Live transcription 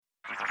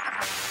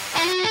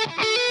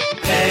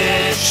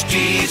HT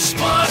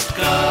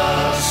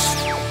Smartcast.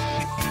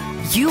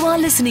 You are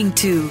listening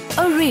to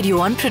a Radio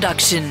One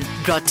production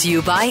brought to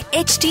you by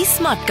HT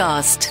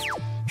Smartcast.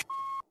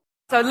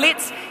 So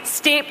let's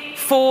step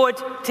forward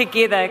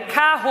together.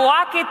 Ka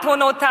hoake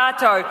tono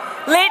tātou.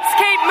 Let's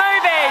keep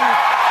moving.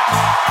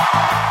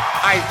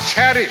 I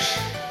cherish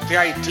the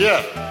idea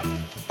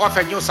of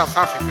a new South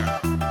Africa.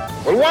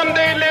 Will one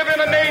day live in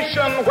a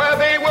nation where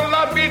they will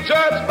not be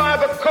judged by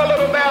the color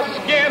of their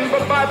skin,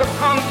 but by the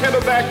content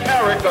of their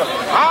character.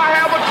 I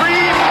have a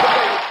dream.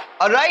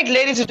 All right,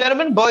 ladies and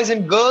gentlemen, boys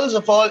and girls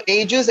of all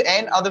ages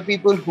and other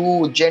people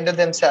who gender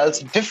themselves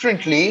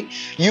differently,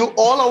 you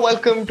all are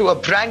welcome to a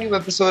brand new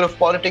episode of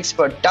Politics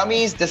for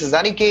Dummies. This is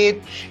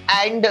Aniket,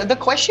 and the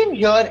question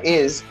here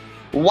is,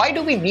 why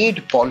do we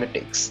need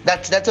politics?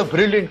 That's a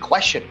brilliant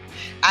question.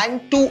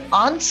 And to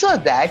answer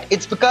that,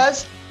 it's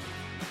because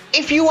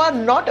if you are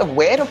not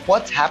aware of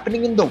what's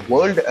happening in the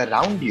world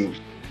around you,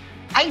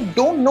 I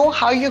don't know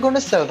how you're going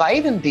to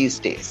survive in these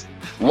days.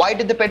 Why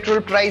did the petrol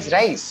price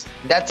rise?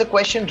 That's a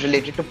question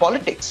related to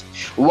politics.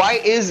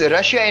 Why is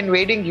Russia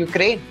invading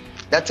Ukraine?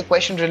 That's a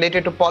question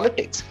related to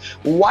politics.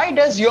 Why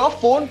does your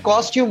phone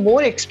cost you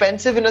more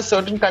expensive in a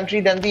certain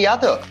country than the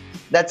other?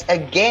 That's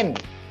again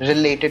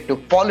related to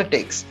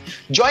politics.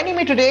 Joining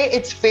me today,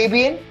 it's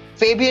Fabian.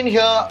 Fabian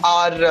here,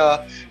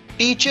 our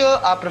teacher,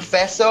 our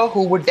professor,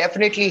 who would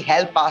definitely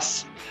help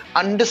us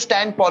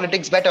understand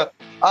politics better.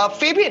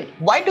 Fabian,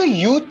 why do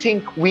you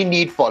think we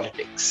need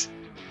politics?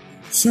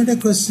 It's not a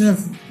question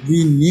of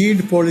we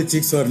need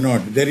politics or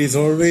not. There is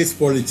always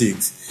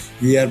politics.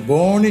 We are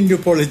born into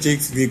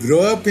politics. We grow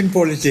up in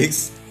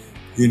politics,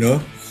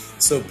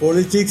 So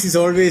politics is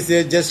always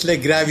there, just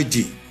like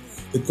gravity.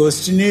 The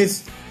question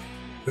is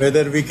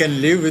whether we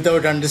can live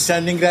without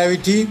understanding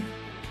gravity.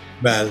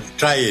 Well,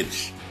 try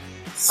it.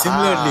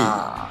 Similarly,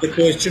 the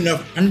question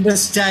of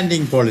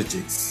understanding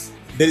politics.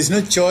 There is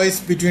no choice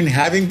between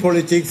having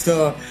politics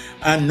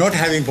and not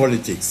having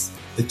politics.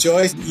 The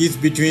choice is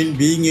between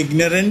being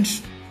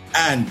ignorant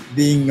and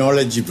being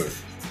knowledgeable.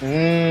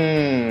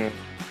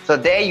 So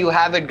there you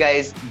have it,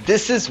 guys.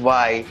 This is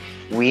why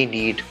we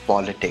need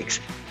politics.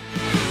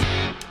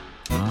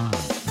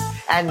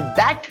 And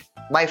that,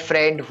 my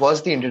friend,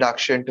 was the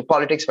introduction to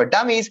Politics for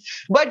Dummies.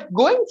 But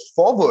going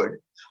forward,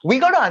 we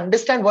got to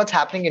understand what's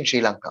happening in Sri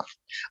Lanka.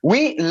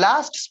 We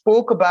last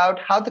spoke about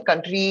how the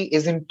country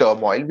is in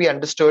turmoil. We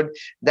understood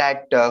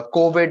that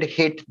COVID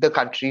hit the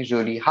country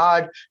really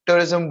hard.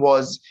 Tourism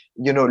was,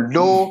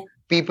 low.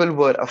 People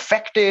were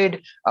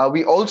affected.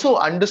 We also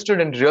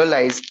understood and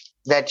realized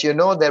that,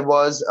 there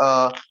was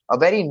a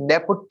very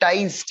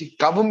nepotized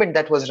government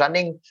that was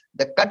running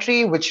the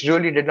country, which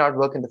really did not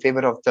work in the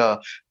favor of the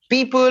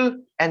people.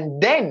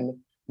 And then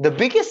the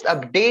biggest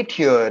update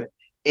here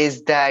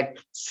is that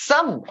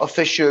some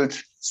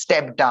officials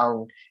stepped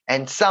down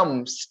and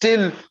some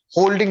still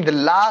holding the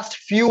last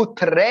few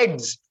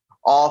threads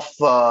of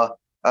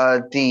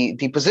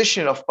the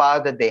position of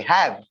power that they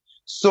have.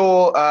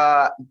 So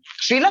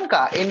Sri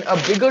Lanka in a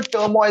bigger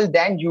turmoil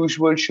than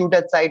usual, shoot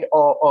at sight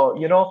or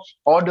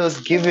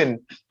orders given.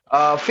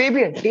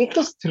 Fabian, take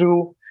us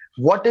through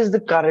what is the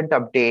current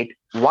update?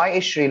 Why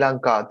is Sri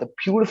Lanka, the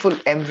beautiful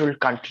emerald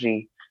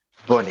country,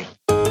 burning?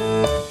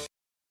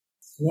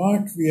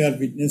 What we are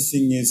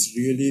witnessing is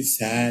really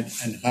sad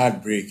and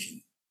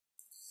heartbreaking.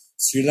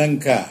 Sri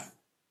Lanka,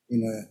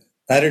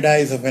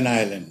 paradise of an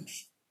island,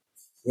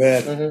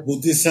 where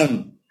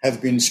Buddhism has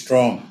been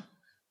strong,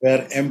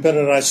 where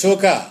Emperor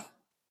Ashoka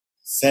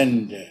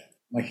sent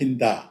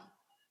Mahinda,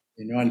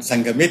 and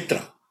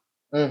Sangamitra.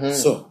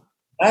 So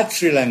that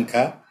Sri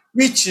Lanka,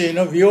 which,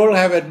 we all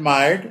have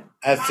admired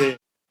as a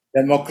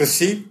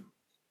democracy,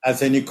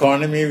 as an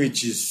economy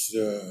which is,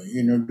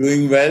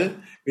 doing well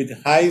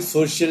with high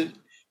social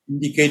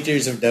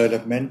indicators of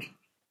development,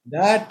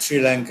 that Sri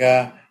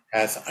Lanka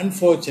has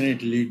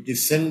unfortunately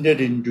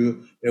descended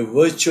into a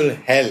virtual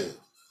hell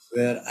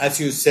where, as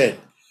you said,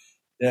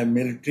 the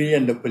military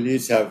and the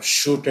police have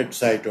shoot at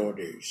sight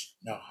orders.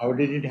 Now, how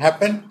did it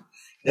happen?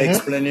 The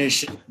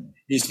explanation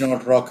is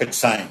not rocket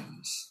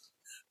science.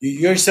 You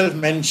yourself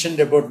mentioned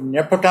about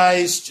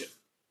nepotized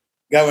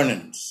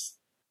governance.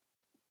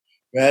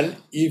 Well,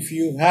 if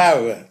you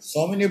have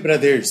so many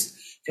brothers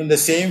from the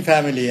same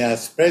family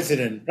as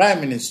President,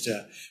 Prime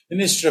Minister,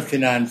 Minister of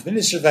Finance,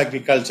 Minister of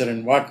Agriculture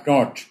and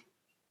whatnot,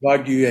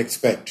 what do you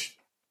expect?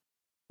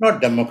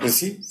 Not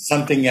democracy,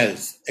 something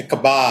else, a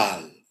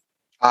cabal.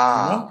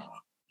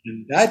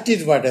 And that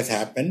is what has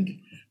happened.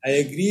 I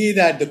agree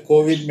that the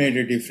COVID made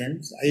a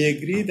difference. I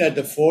agree that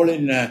the fall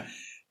in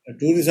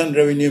tourism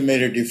revenue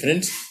made a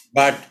difference.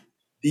 But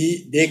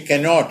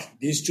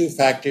these two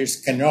factors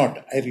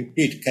cannot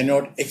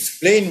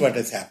explain what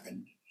has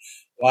happened.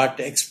 What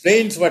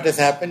explains what has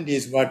happened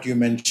is what you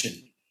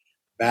mentioned,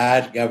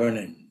 bad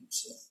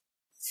governance.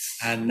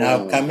 And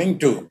now coming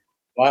to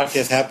what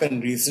has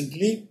happened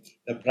recently,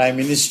 the Prime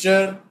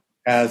Minister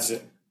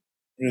has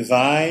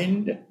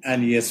resigned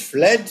and he has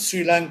fled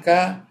Sri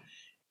Lanka.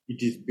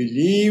 It is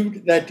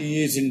believed that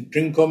he is in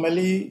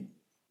Trincomalee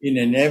in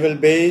a naval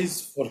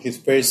base for his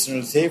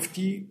personal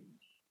safety.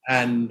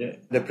 And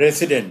the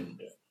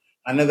President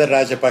another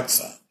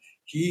Rajapaksa.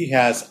 He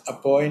has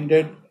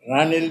appointed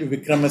Ranil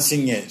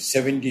Wickremesinghe,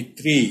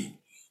 73,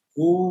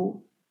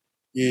 who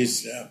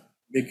is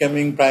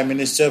becoming Prime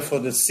Minister for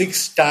the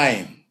 6th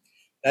time.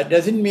 That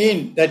doesn't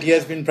mean that he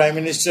has been Prime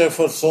Minister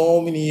for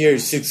so many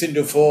years, 6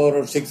 into 4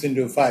 or 6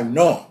 into 5.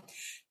 No,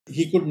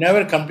 he could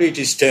never complete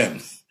his term.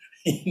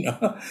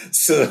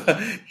 So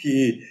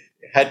he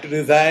had to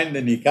resign,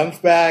 then he comes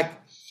back.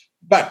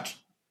 But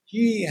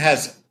he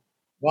has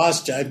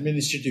vast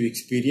administrative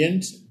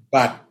experience,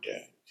 but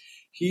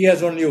he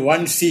has only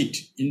one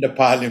seat in the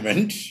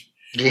parliament.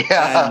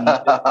 Yeah.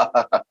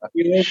 And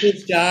he also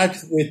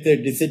starts with the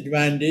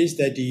disadvantage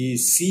that he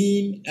is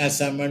seen as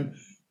someone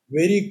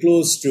very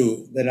close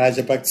to the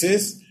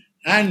Rajapaksas,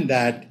 and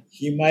that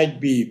he might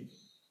be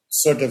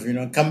sort of,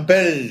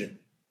 compelled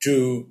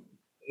to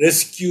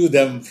rescue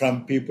them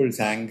from people's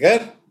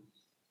anger.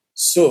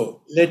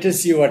 So let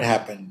us see what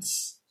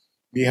happens.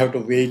 We have to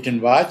wait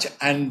and watch.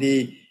 And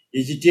the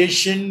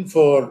agitation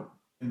for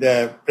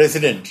the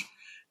president,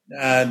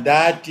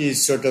 that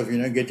is sort of,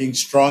 getting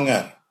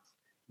stronger.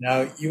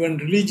 Now, even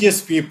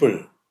religious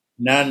people,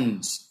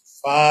 nuns,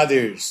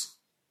 fathers,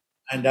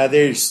 and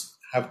others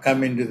have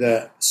come into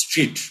the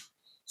street.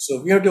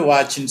 So we have to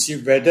watch and see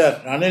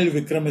whether Ranil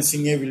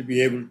Wickremesinghe will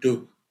be able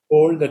to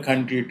hold the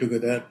country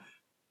together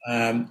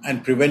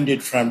and prevent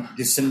it from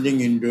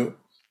descending into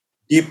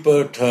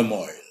deeper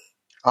turmoil.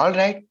 All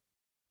right.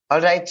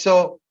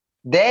 So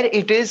there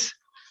it is.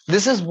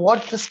 This is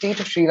what the state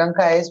of Sri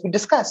Lanka is. We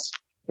discussed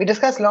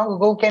long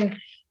ago, can,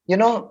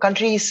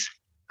 countries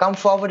come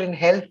forward and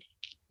help?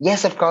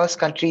 Yes, of course,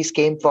 countries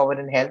came forward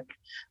and helped.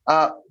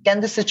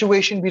 Can this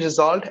situation be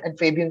resolved? And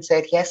Fabian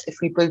said, yes, if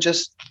people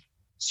just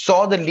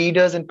saw the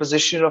leaders in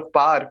position of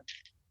power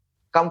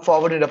come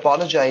forward and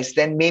apologize,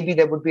 then maybe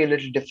there would be a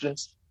little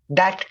difference.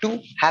 That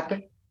too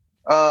happened.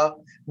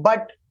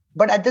 But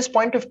at this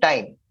point of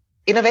time,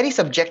 in a very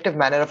subjective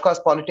manner, of course,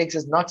 politics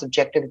is not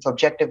subjective. It's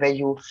objective, where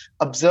you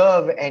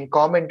observe and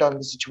comment on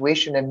the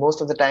situation. And most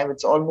of the time,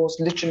 it's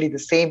almost literally the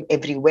same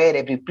everywhere,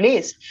 every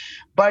place.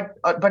 But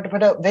a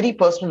very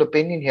personal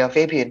opinion here,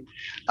 Fabian.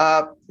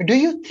 Do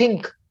you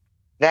think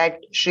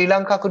that Sri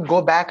Lanka could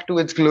go back to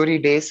its glory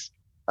days?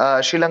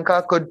 Sri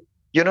Lanka could,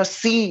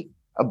 see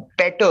a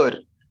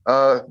better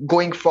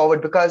going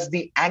forward, because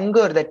the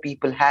anger that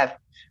people have.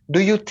 Do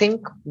you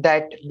think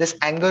that this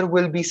anger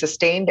will be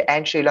sustained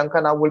and Sri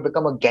Lanka now will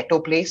become a ghetto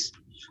place?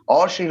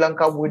 Or Sri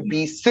Lanka would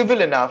be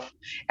civil enough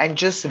and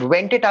just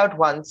vent it out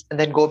once and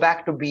then go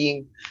back to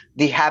being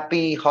the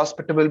happy,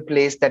 hospitable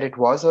place that it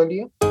was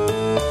earlier?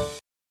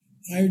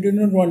 I do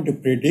not want to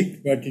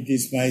predict, but it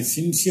is my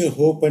sincere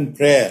hope and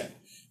prayer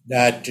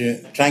that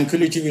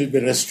tranquility will be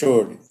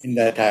restored in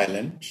that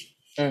island,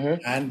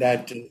 and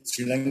that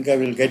Sri Lanka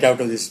will get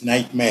out of this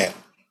nightmare.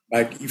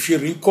 But if you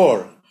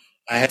recall,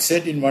 I had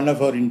said in one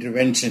of our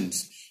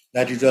interventions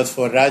that it was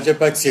for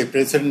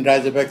President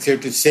Rajapaksa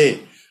to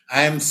say,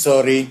 I am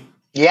sorry.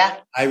 Yeah.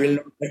 I will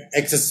not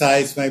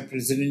exercise my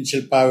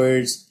presidential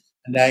powers,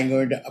 and I am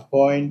going to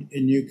appoint a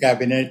new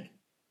cabinet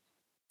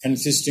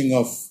consisting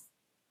of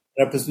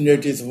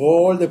representatives of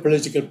all the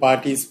political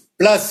parties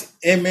plus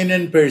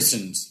eminent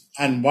persons.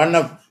 And one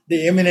of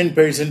the eminent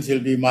persons will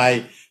be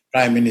my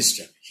prime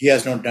minister. He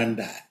has not done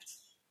that.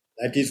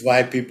 That is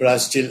why people are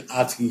still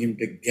asking him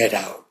to get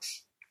out.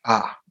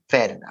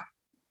 Fair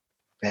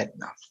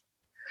enough.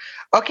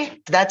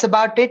 Okay, that's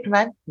about it,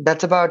 man.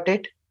 That's about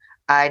it.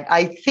 And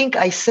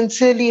I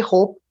sincerely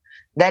hope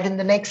that in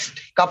the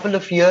next couple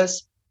of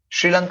years,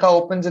 Sri Lanka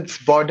opens its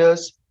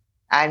borders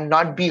and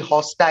not be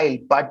hostile,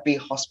 but be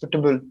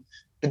hospitable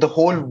to the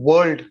whole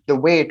world the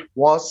way it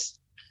was,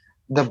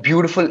 the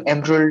beautiful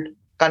emerald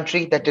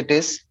country that it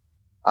is.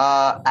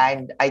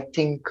 And I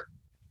think,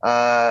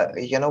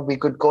 we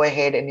could go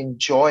ahead and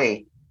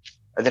enjoy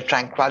the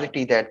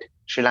tranquility that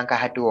Sri Lanka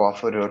had to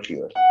offer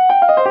earlier.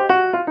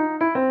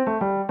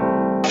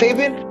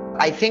 Fabian,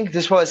 I think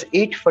this was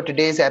it for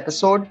today's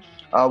episode.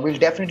 We'll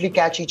definitely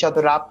catch each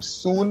other up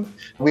soon.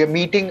 We're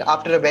meeting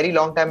after a very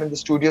long time in the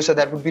studio, so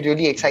that would be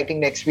really exciting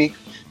next week.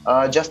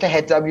 Just a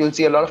heads up, you'll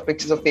see a lot of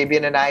pictures of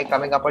Fabian and I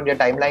coming up on your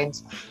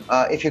timelines.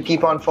 If you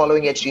keep on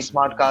following HT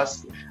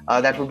Smartcast,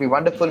 that would be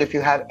wonderful. If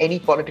you have any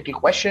political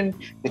question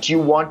that you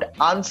want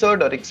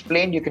answered or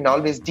explained, you can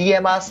always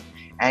DM us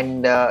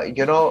and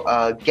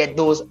get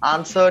those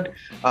answered.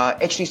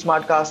 HT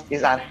Smartcast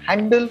is our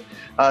handle.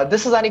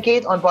 This is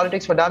Aniket on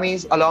Politics for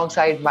Dummies,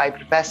 alongside my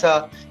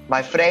professor,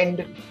 my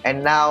friend,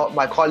 and now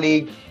my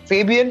colleague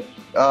Fabian.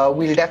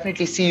 We'll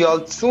definitely see you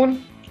all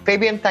soon.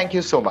 Fabian, thank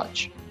you so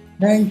much.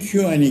 Thank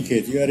you,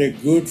 Aniket. You are a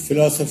good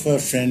philosopher,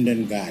 friend,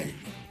 and guide.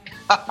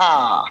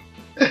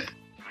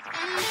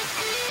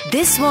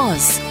 This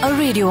was a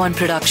Radio 1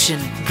 production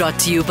brought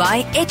to you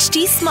by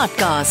HT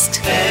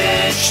Smartcast.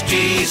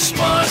 HT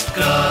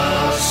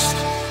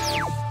Smartcast.